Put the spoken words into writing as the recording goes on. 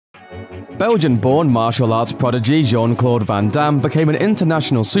Belgian-born martial arts prodigy Claude Van Damme became an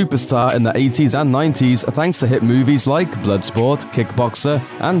international superstar in the 80s and 90s thanks to hit movies like Bloodsport, Kickboxer,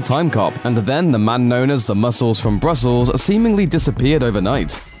 and Time Cop, and then the man known as the Muscles from Brussels seemingly disappeared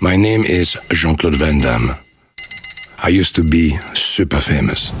overnight. My name is Jean-Claude Van Damme. I used to be super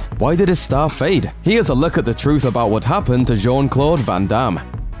famous. Why did his star fade? Here's a look at the truth about what happened to Jean-Claude Van Damme.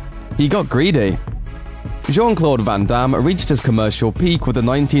 He got greedy. Jean-Claude Van Damme reached his commercial peak with the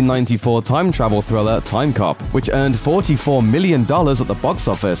 1994 time travel thriller Time Cop, which earned $44 million at the box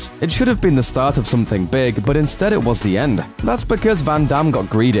office. It should have been the start of something big, but instead it was the end. That's because Van Damme got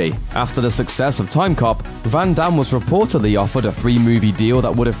greedy. After the success of Time Cop, Van Damme was reportedly offered a 3-movie deal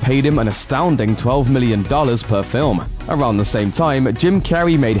that would have paid him an astounding $12 million per film. Around the same time, Jim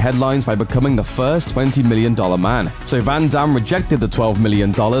Carrey made headlines by becoming the first $20 million man. So Van Damme rejected the $12 million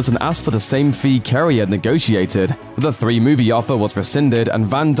and asked for the same fee Carrey had negotiated. The 3-movie offer was rescinded, and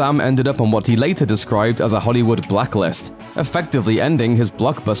Van Damme ended up on what he later described as a Hollywood blacklist, effectively ending his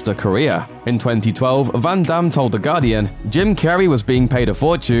blockbuster career. In 2012, Van Damme told The Guardian, "Jim Carrey was being paid a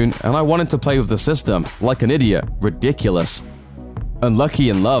fortune, and I wanted to play with the system. Like an idiot. Ridiculous." Unlucky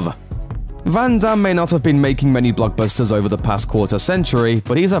in love. Van Damme may not have been making many blockbusters over the past quarter century,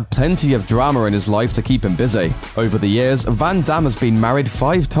 but he's had plenty of drama in his life to keep him busy. Over the years, Van Damme has been married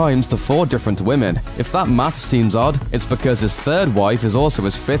 5 times to 4 different women. If that math seems odd, it's because his 3rd wife is also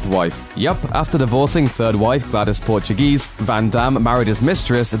his 5th wife. Yup, after divorcing 3rd wife Gladys Portuguese, Van Damme married his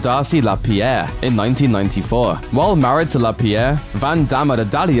mistress Darcy LaPierre in 1994. While married to LaPierre, Van Damme had a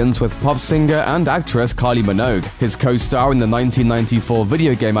dalliance with pop singer and actress Kylie Minogue, his co-star in the 1994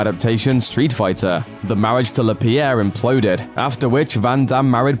 video game adaptation Street Fighter. The marriage to LaPierre imploded, after which Van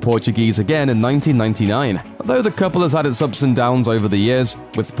Damme married Portuguese again in 1999. Though the couple has had its ups and downs over the years,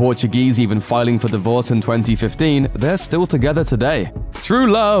 with Portuguese even filing for divorce in 2015, they're still together today.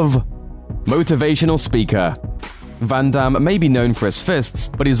 True love! Motivational speaker. Van Damme may be known for his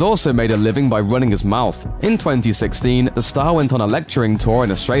fists, but he's also made a living by running his mouth. In 2016, the star went on a lecturing tour in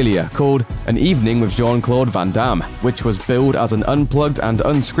Australia called An Evening with Jean-Claude Van Damme, which was billed as an unplugged and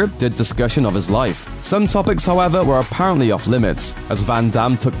unscripted discussion of his life. Some topics, however, were apparently off limits, as Van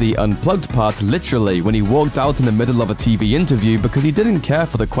Damme took the unplugged part literally when he walked out in the middle of a TV interview because he didn't care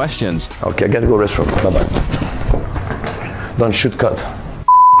for the questions. Okay, I gotta go restroom. Bye-bye. Don't shoot cut.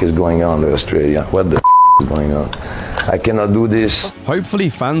 What is going on in Australia? What the is going on? I cannot do this. Hopefully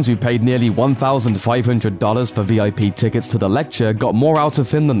fans who paid nearly $1,500 for VIP tickets to the lecture got more out of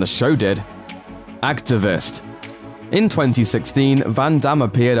him than the show did. Activist. In 2016, Van Damme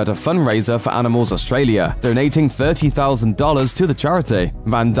appeared at a fundraiser for Animals Australia, donating $30,000 to the charity.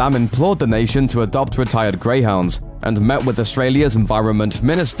 Van Damme implored the nation to adopt retired greyhounds, and met with Australia's Environment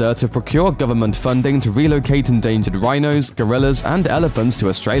Minister to procure government funding to relocate endangered rhinos, gorillas, and elephants to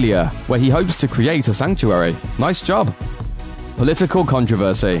Australia, where he hopes to create a sanctuary. Nice job! Political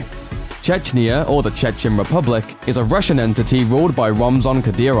controversy. Chechnya, or the Chechen Republic, is a Russian entity ruled by Ramzan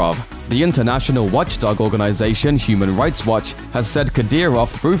Kadyrov. The international watchdog organization Human Rights Watch has said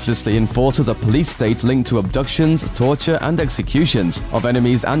Kadyrov ruthlessly enforces a police state linked to abductions, torture, and executions of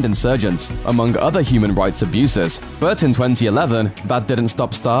enemies and insurgents, among other human rights abuses. But in 2011, that didn't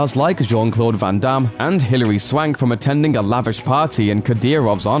stop stars like Jean-Claude Van Damme and Hilary Swank from attending a lavish party in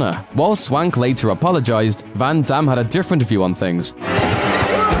Kadyrov's honor. While Swank later apologized, Van Damme had a different view on things.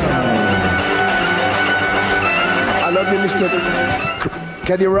 I love you, Mr.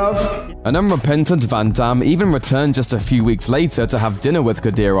 Kadyrov. An unrepentant Van Damme even returned just a few weeks later to have dinner with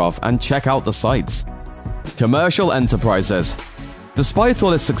Kadyrov and check out the sights. Commercial enterprises. Despite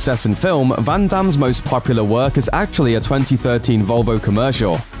all his success in film, Van Damme's most popular work is actually a 2013 Volvo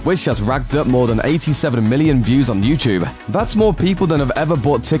commercial, which has racked up more than 87 million views on YouTube. That's more people than have ever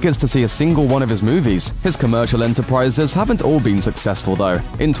bought tickets to see a single one of his movies. His commercial enterprises haven't all been successful though.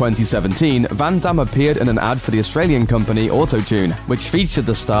 In 2017, Van Damme appeared in an ad for the Australian company Autotune, which featured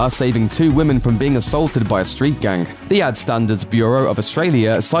the star saving 2 women from being assaulted by a street gang. The Ad Standards Bureau of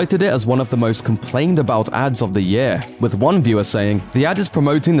Australia cited it as one of the most complained about ads of the year, with one viewer saying, "The ad is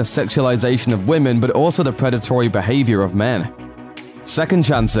promoting the sexualization of women but also the predatory behavior of men." Second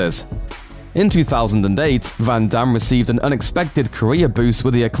chances. In 2008, Van Damme received an unexpected career boost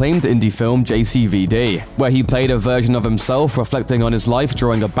with the acclaimed indie film JCVD, where he played a version of himself reflecting on his life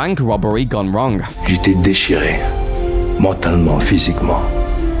during a bank robbery gone wrong. J'étais déchiré, mentalement, physiquement,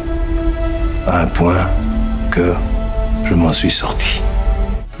 à un point que je m'en suis sorti.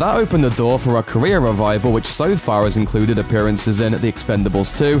 That opened the door for a career revival which so far has included appearances in The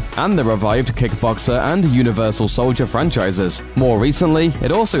Expendables 2 and the revived Kickboxer and Universal Soldier franchises. More recently,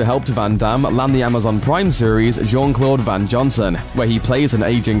 it also helped Van Damme land the Amazon Prime series Jean-Claude Van Johnson, where he plays an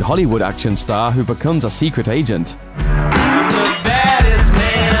aging Hollywood action star who becomes a secret agent.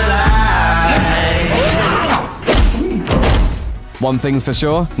 One thing's for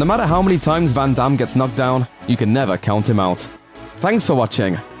sure, no matter how many times Van Damme gets knocked down, you can never count him out. Thanks for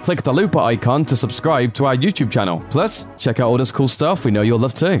watching. Click the looper icon to subscribe to our YouTube channel. Plus, check out all this cool stuff we know you'll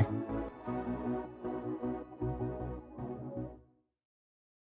love too.